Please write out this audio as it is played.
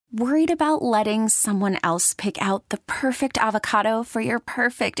Worried about letting someone else pick out the perfect avocado for your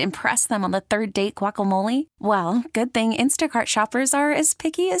perfect impress them on the third date guacamole? Well, good thing Instacart shoppers are as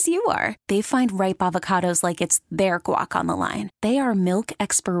picky as you are. They find ripe avocados like it's their guac on the line. They are milk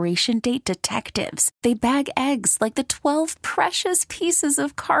expiration date detectives. They bag eggs like the 12 precious pieces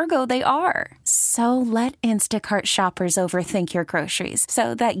of cargo they are. So let Instacart shoppers overthink your groceries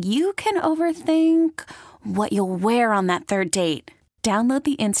so that you can overthink what you'll wear on that third date. Download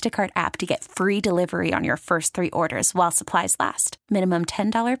the Instacart app to get free delivery on your first 3 orders while supplies last. Minimum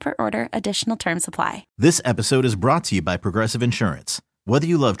 $10 per order. Additional terms apply. This episode is brought to you by Progressive Insurance. Whether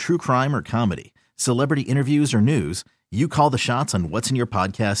you love true crime or comedy, celebrity interviews or news, you call the shots on what's in your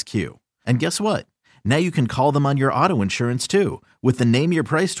podcast queue. And guess what? Now you can call them on your auto insurance too with the Name Your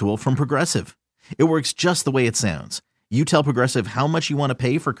Price tool from Progressive. It works just the way it sounds. You tell Progressive how much you want to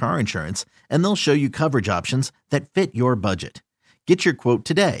pay for car insurance, and they'll show you coverage options that fit your budget. Get your quote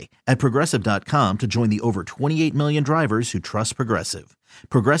today at Progressive.com to join the over 28 million drivers who trust Progressive.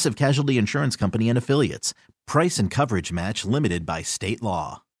 Progressive Casualty Insurance Company and Affiliates. Price and coverage match limited by state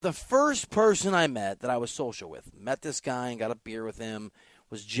law. The first person I met that I was social with, met this guy and got a beer with him,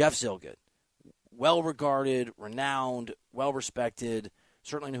 was Jeff Zillgitt. Well-regarded, renowned, well-respected,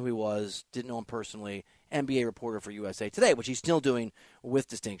 certainly knew who he was, didn't know him personally, NBA reporter for USA Today, which he's still doing with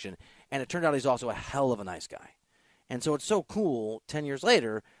distinction. And it turned out he's also a hell of a nice guy. And so it's so cool, 10 years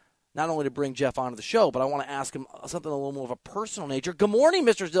later, not only to bring Jeff onto the show, but I want to ask him something a little more of a personal nature. Good morning,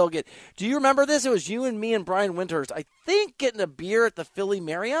 Mr. Zillgitt. Do you remember this? It was you and me and Brian Winters, I think, getting a beer at the Philly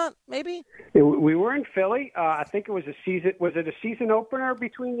Marriott, maybe? We were in Philly. I think it was a season opener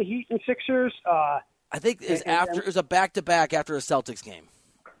between the Heat and Sixers? I think it was a back-to-back after a Celtics game.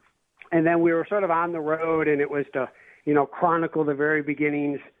 And then we were sort of on the road, and it was to, chronicle the very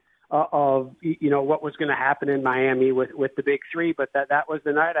beginnings of what was going to happen in Miami with the Big Three, but that was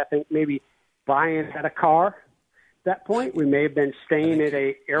the night. I think maybe Brian had a car at that point. We may have been staying at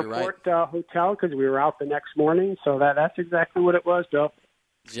a airport hotel because we were out the next morning. So that's exactly what it was, Bill.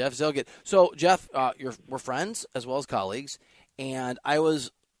 Jeff Zillgitt. So Jeff, we're friends as well as colleagues, and I was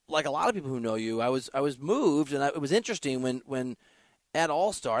like a lot of people who know you. I was moved, and it was interesting when at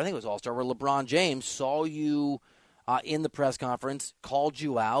All-Star, I think it was All-Star, where LeBron James saw you in the press conference, called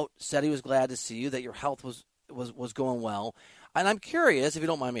you out, said he was glad to see you, that your health was going well. And I'm curious, if you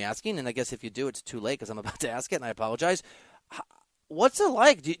don't mind me asking, and I guess if you do, it's too late because I'm about to ask it, and I apologize. What's it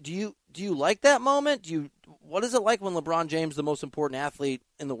like? Do you like that moment? What is it like when LeBron James, the most important athlete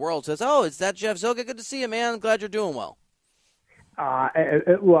in the world, says, "Oh, it's that Jeff Zillgitt. Good to see you, man. I'm glad you're doing well."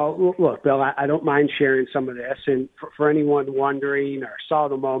 Well, look, Bill, I don't mind sharing some of this. And for anyone wondering or saw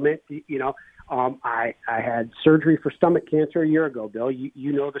the moment, I had surgery for stomach cancer a year ago, Bill.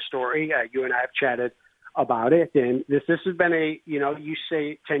 You know the story. You and I have chatted about it. And this has been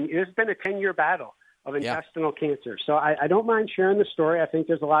it's been a 10-year battle of intestinal cancer. So I don't mind sharing the story. I think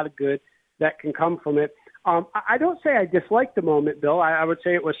there's a lot of good that can come from it. I don't say I disliked the moment, Bill. I would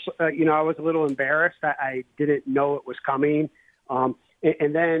say it was, I was a little embarrassed. I didn't know it was coming. And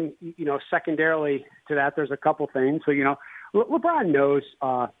then, secondarily to that, there's a couple things. So, LeBron knows,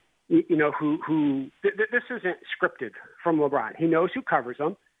 this isn't scripted from LeBron. He knows who covers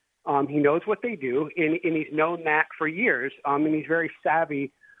them. He knows what they do, and he's known that for years. And he's very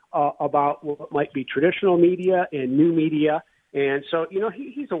savvy about what might be traditional media and new media. And so,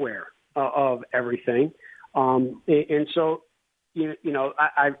 he's aware of everything. And so,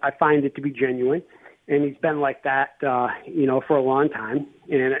 I find it to be genuine. And he's been like that, for a long time.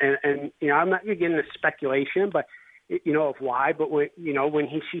 And I'm not going to get into speculation, but, of why. But when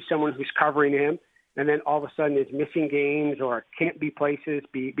he sees someone who's covering him and then all of a sudden is missing games or can't be places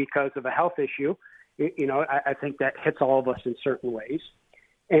because of a health issue, I think that hits all of us in certain ways.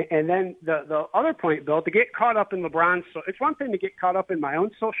 And then the other point, Bill, to get caught up in LeBron's, it's one thing to get caught up in my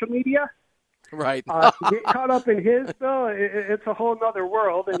own social media. Right. To get caught up in his, Bill, it's a whole other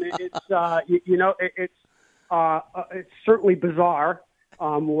world, and it's certainly bizarre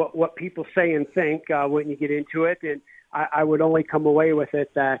what people say and think when you get into it. And I would only come away with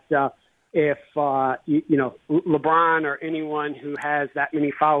it that if LeBron or anyone who has that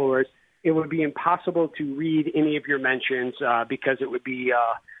many followers, it would be impossible to read any of your mentions because it would be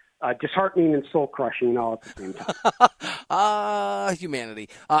disheartening and soul-crushing all at the same time. Humanity.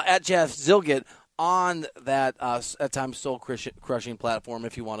 At Jeff Zillgitt on that at times soul-crushing platform,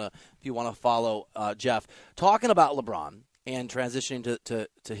 if you want to follow Jeff. Talking about LeBron and transitioning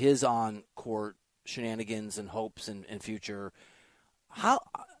to his on-court shenanigans and hopes and future,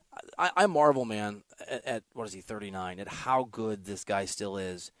 I marvel, man, at what is he, 39, at how good this guy still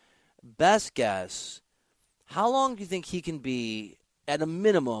is. Best guess, how long do you think he can be at a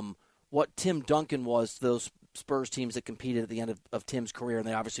minimum, what Tim Duncan was to those Spurs teams that competed at the end of Tim's career, and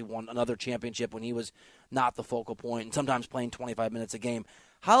they obviously won another championship when he was not the focal point and sometimes playing 25 minutes a game.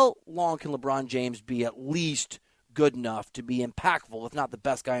 How long can LeBron James be at least good enough to be impactful, if not the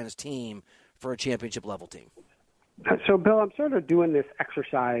best guy on his team, for a championship-level team? So, Bill, I'm sort of doing this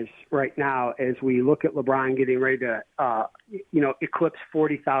exercise right now as we look at LeBron getting ready to, eclipse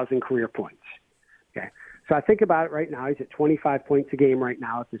 40,000 career points. Okay. So I think about it right now. He's at 25 points a game right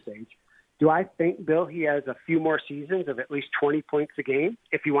now at this age. Do I think, Bill, he has a few more seasons of at least 20 points a game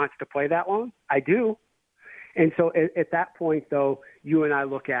if he wants to play that long? I do. And so at that point, though, you and I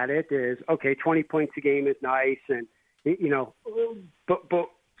look at it as, okay, 20 points a game is nice. And, but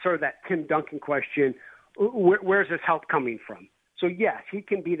sort of that Tim Duncan question, where's his help coming from? So, yes, he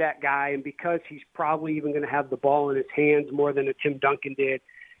can be that guy. And because he's probably even going to have the ball in his hands more than a Tim Duncan did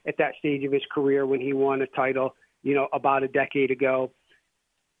at that stage of his career when he won a title, about a decade ago,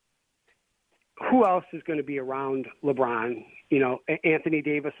 who else is going to be around LeBron? Anthony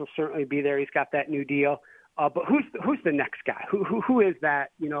Davis will certainly be there. He's got that new deal. But who's the next guy? Who is that,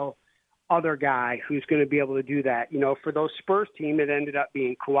 other guy who's going to be able to do that? For those Spurs team, it ended up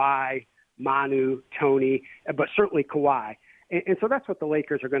being Kawhi, Manu, Tony, but certainly Kawhi. And so that's what the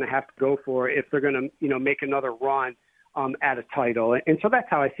Lakers are going to have to go for if they're going to, make another run at a title. And so that's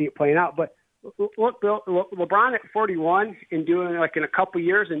how I see it playing out. But look, Bill, LeBron at 41 and doing like in a couple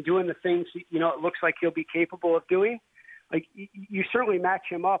years and doing the things, it looks like he'll be capable of doing. Like you certainly match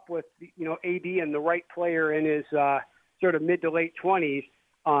him up with, AD and the right player in his sort of mid to late 20s.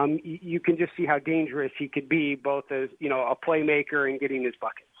 You can just see how dangerous he could be, both as, a playmaker and getting his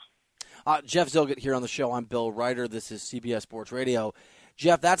buckets. Jeff Zillgitt here on the show. I'm Bill Reiter. This is CBS Sports Radio.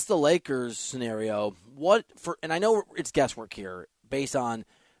 Jeff, that's the Lakers scenario. And I know it's guesswork here based on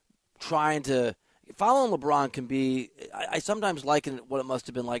trying to following LeBron can be. I sometimes liken what it must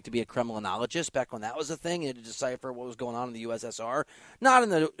have been like to be a criminologist back when that was a thing, and to decipher what was going on in the USSR. Not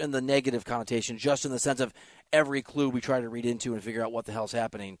in the negative connotation, just in the sense of every clue we try to read into and figure out what the hell's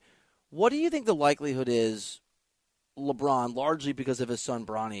happening. What do you think the likelihood is LeBron, largely because of his son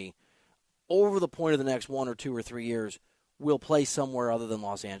Bronny, over the point of the next 1 or 2 or 3 years, will play somewhere other than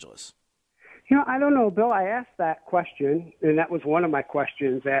Los Angeles? I don't know, Bill. I asked that question, and that was one of my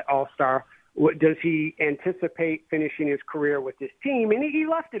questions at All-Star. Does he anticipate finishing his career with this team? And he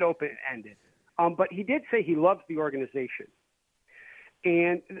left it open-ended. But he did say he loves the organization.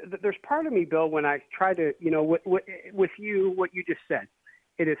 And there's part of me, Bill, when I try to, with you, what you just said.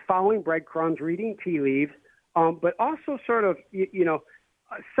 It is following breadcrumbs, reading tea leaves, but also sort of,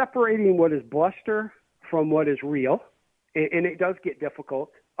 separating what is bluster from what is real. And it does get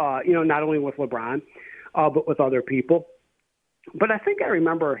difficult, not only with LeBron, but with other people. But I think I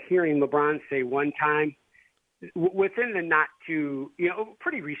remember hearing LeBron say one time within the not too,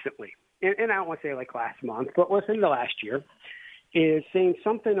 pretty recently, and I don't want to say like last month, but within the last year, is saying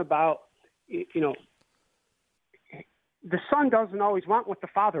something about, the son doesn't always want what the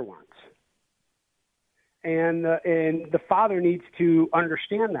father wants. And the father needs to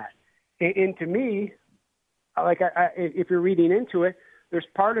understand that. And to me, like if you're reading into it, there's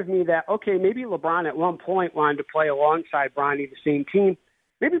part of me that, okay, maybe LeBron at one point wanted to play alongside Bronny, the same team.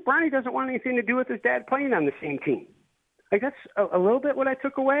 Maybe Bronny doesn't want anything to do with his dad playing on the same team. Like that's a little bit what I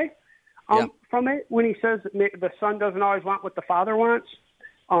took away from it when he says the son doesn't always want what the father wants.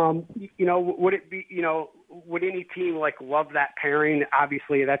 Would it be, would any team like love that pairing?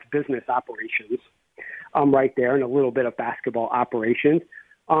 Obviously, that's business operations right there and a little bit of basketball operations.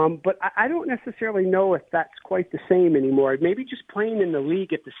 But I don't necessarily know if that's quite the same anymore. Maybe just playing in the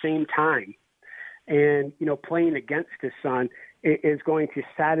league at the same time and, playing against his son is going to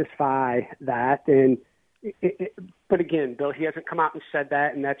satisfy that. And but again, Bill, he hasn't come out and said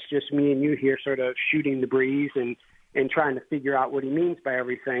that, and that's just me and you here sort of shooting the breeze and trying to figure out what he means by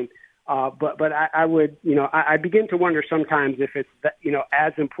everything. But I would, I begin to wonder sometimes if it's,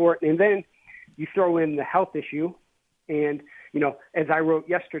 as important. And then you throw in the health issue and, as I wrote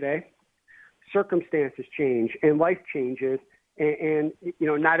yesterday, circumstances change and life changes, and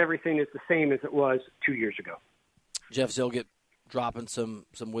not everything is the same as it was 2 years ago. Jeff Zillgitt dropping some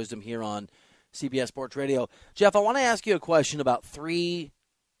wisdom here on CBS Sports Radio. Jeff, I want to ask you a question about 3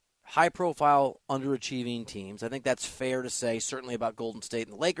 high-profile, underachieving teams. I think that's fair to say, certainly about Golden State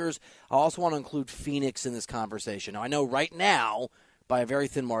and the Lakers. I also want to include Phoenix in this conversation. Now, I know right now, by a very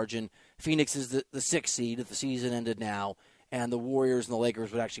thin margin, Phoenix is the 6th seed if the season ended now, and the Warriors and the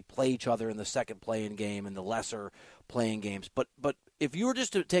Lakers would actually play each other in the second play-in game and the lesser play-in games. But if you were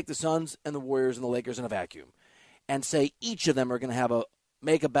just to take the Suns and the Warriors and the Lakers in a vacuum and say each of them are going to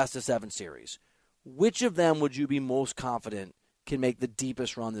make a best-of-7 series, which of them would you be most confident can make the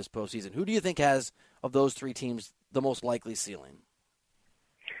deepest run this postseason? Who do you think has, of those three teams, the most likely ceiling?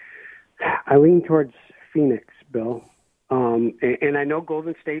 I lean towards Phoenix, Bill. And I know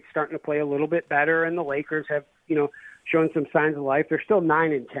Golden State's starting to play a little bit better, and the Lakers have, shown some signs of life. They're still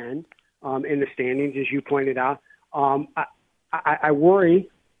 9-10 in the standings, as you pointed out. I worry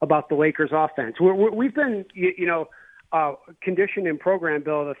about the Lakers' offense. We've been, conditioned and programmed,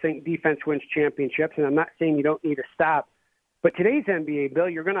 Bill, to think defense wins championships, and I'm not saying you don't need to stop. But today's NBA, Bill,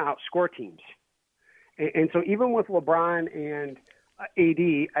 you're going to outscore teams. And so even with LeBron and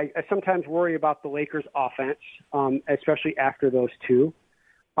AD, I sometimes worry about the Lakers' offense, especially after those two.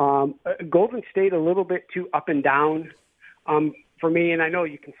 Golden State a little bit too up and down for me, and I know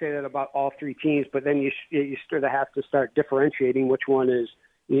you can say that about all three teams, but then you sort of have to start differentiating which one is,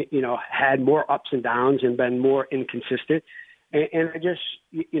 had more ups and downs and been more inconsistent. And I just,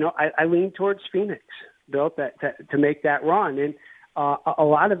 I lean towards Phoenix, Bill, to make that run. And a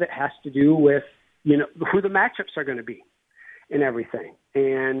lot of it has to do with, who the matchups are going to be and everything.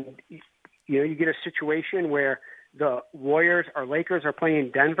 And, you get a situation where the Warriors or Lakers are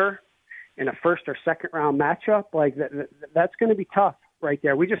playing Denver in a first or second round matchup. Like that's going to be tough right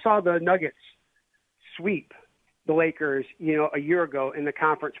there. We just saw the Nuggets sweep the Lakers, a year ago in the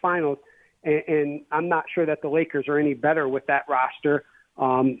conference finals. And I'm not sure that the Lakers are any better with that roster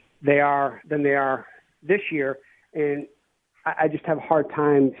than they are this year. And I just have a hard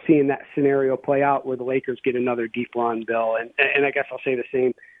time seeing that scenario play out where the Lakers get another deep run, Bill. And I guess I'll say the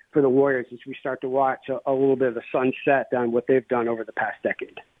same for the Warriors as we start to watch a little bit of the sunset on what they've done over the past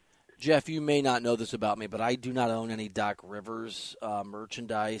decade. Jeff, you may not know this about me, but I do not own any Doc Rivers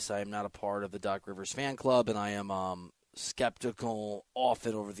merchandise. I am not a part of the Doc Rivers fan club, and I am skeptical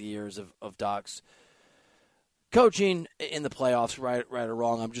often over the years of Doc's coaching in the playoffs, right or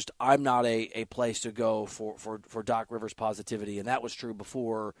wrong. I'm not a place to go for Doc Rivers positivity, and that was true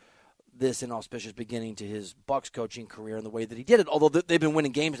before this inauspicious beginning to his Bucks coaching career and the way that he did it. Although they've been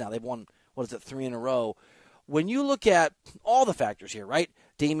winning games now, they've won 3 in a row. When you look at all the factors here, right?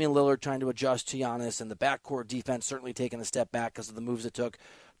 Damian Lillard trying to adjust to Giannis, and the backcourt defense certainly taking a step back because of the moves it took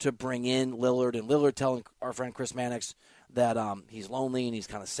to bring in Lillard, and Lillard telling our friend Chris Mannix that he's lonely and he's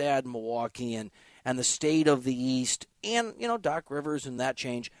kind of sad in Milwaukee, and the state of the East, and, Doc Rivers and that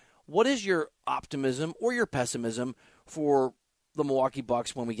change. What is your optimism or your pessimism for the Milwaukee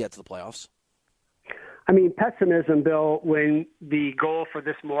Bucks when we get to the playoffs? I mean, pessimism, Bill, when the goal for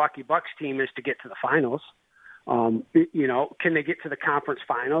this Milwaukee Bucks team is to get to the finals. Can they get to the conference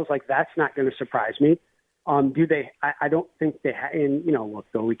finals? Like, that's not going to surprise me. Do they? I don't think they and, look,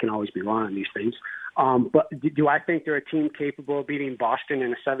 though, we can always be wrong on these things. But do I think they're a team capable of beating Boston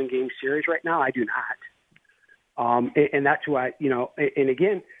in a 7-game series right now? I do not. And that's why, and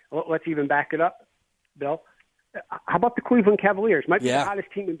again, let's even back it up, Bill. How about the Cleveland Cavaliers? Might be the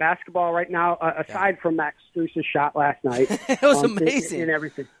hottest team in basketball right now, aside from Max Strus's shot last night. It was amazing. And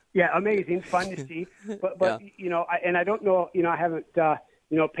everything. Yeah, amazing. Fun to see. But I don't know, I haven't,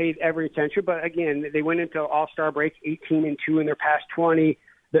 paid every attention. But, again, they went into All-Star break 18-2 in their past 20.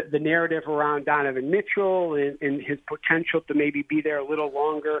 The narrative around Donovan Mitchell and his potential to maybe be there a little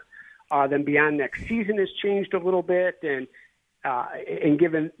longer than beyond next season has changed a little bit. And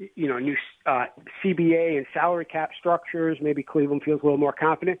given, new CBA and salary cap structures, maybe Cleveland feels a little more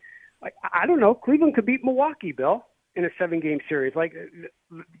confident. Like, I don't know. Cleveland could beat Milwaukee, Bill, in a 7-game series. Like,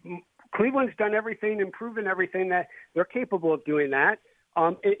 Cleveland's done everything and proven everything that they're capable of doing that.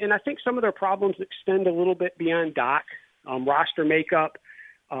 And I think some of their problems extend a little bit beyond Doc. Roster makeup,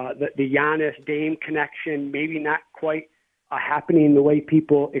 the Giannis Dame connection, maybe not quite happening the way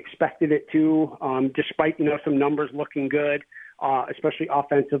people expected it to, despite, some numbers looking good, especially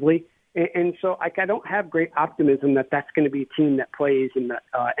offensively. And so I don't have great optimism that that's going to be a team that plays in the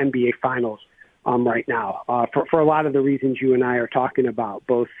NBA Finals right now for a lot of the reasons you and I are talking about,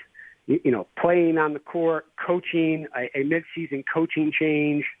 both, playing on the court, coaching, a midseason coaching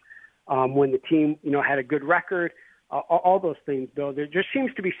change when the team, had a good record, all those things, Bill. There just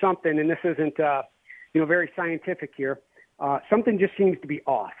seems to be something, and this isn't, very scientific here. Something just seems to be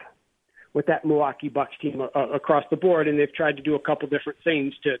off with that Milwaukee Bucks team across the board, and they've tried to do a couple different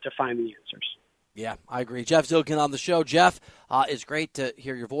things to find the answers. Yeah, I agree. Jeff Zillgitt on the show. Jeff, it's great to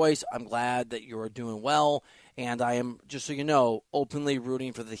hear your voice. I'm glad that you're doing well, and I am, just so you know, openly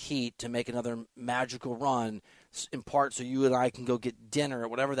rooting for the Heat to make another magical run, in part so you and I can go get dinner at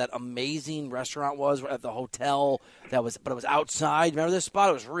whatever that amazing restaurant was at the hotel but it was outside. Remember this spot?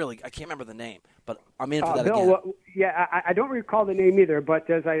 It was really, I can't remember the name, but I'm in for that Bill, again. I don't recall the name either, but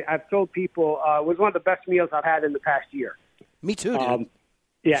as I've told people, it was one of the best meals I've had in the past year. Me too, dude.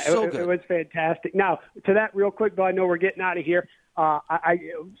 Yeah, so it was fantastic. Now, to that real quick, Bill, I know we're getting out of here.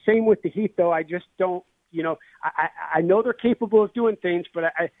 Same with the Heat, though. I just don't, I know they're capable of doing things, but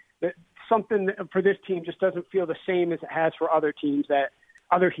something for this team just doesn't feel the same as it has for other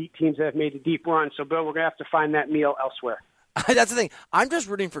Heat teams that have made a deep run. So, Bill, we're going to have to find that meal elsewhere. That's the thing. I'm just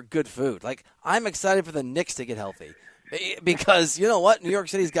rooting for good food. Like, I'm excited for the Knicks to get healthy because, you know what? New York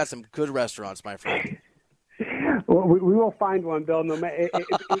City's got some good restaurants, my friend. Well, we will find one, Bill. No matter,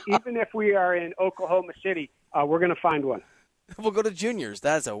 even if we are in Oklahoma City, we're going to find one. We'll go to Junior's.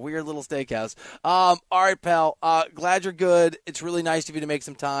 That's a weird little steakhouse. All right, pal. Glad you're good. It's really nice of you to make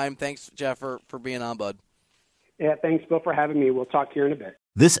some time. Thanks, Jeff, for being on, bud. Yeah, thanks, Bill, for having me. We'll talk here in a bit.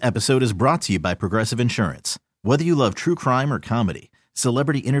 This episode is brought to you by Progressive Insurance. Whether you love true crime or comedy,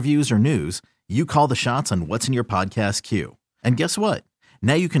 celebrity interviews or news, you call the shots on what's in your podcast queue. And guess what?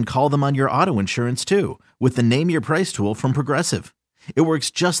 Now you can call them on your auto insurance, too, with the Name Your Price tool from Progressive. It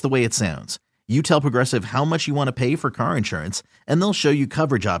works just the way it sounds. You tell Progressive how much you want to pay for car insurance, and they'll show you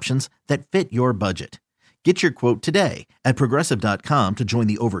coverage options that fit your budget. Get your quote today at Progressive.com to join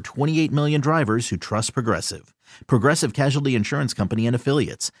the over 28 million drivers who trust Progressive. Progressive Casualty Insurance Company and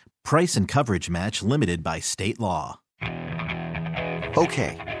Affiliates. Price and coverage match limited by state law.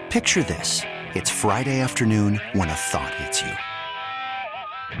 Okay, picture this. It's Friday afternoon when a thought hits you.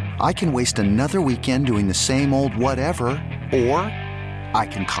 I can waste another weekend doing the same old whatever, or I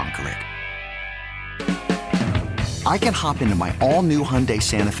can conquer it. I can hop into my all-new Hyundai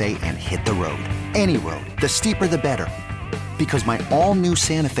Santa Fe and hit the road. Any road. The steeper, the better. Because my all-new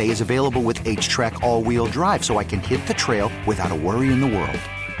Santa Fe is available with H-Track all-wheel drive, so I can hit the trail without a worry in the world.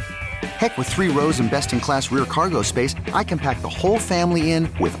 Heck, with 3 rows and best-in-class rear cargo space, I can pack the whole family in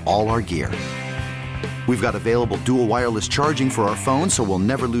with all our gear. We've got available dual wireless charging for our phones, so we'll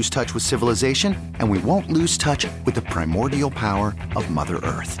never lose touch with civilization, and we won't lose touch with the primordial power of Mother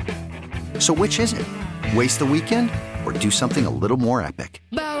Earth. So which is it? Waste the weekend or do something a little more epic?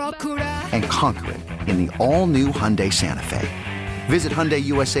 And conquer it in the all-new Hyundai Santa Fe. Visit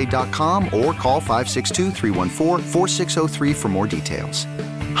HyundaiUSA.com or call 562-314-4603 for more details.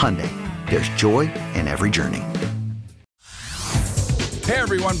 Hyundai, there's joy in every journey. Hey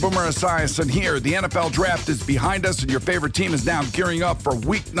everyone, Boomer Esiason here. The NFL Draft is behind us and your favorite team is now gearing up for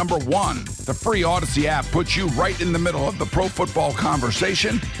week number 1. The free Odyssey app puts you right in the middle of the pro football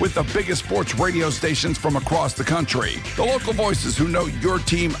conversation with the biggest sports radio stations from across the country. The local voices who know your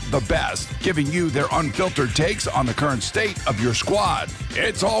team the best, giving you their unfiltered takes on the current state of your squad.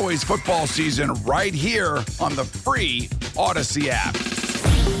 It's always football season right here on the free Odyssey app.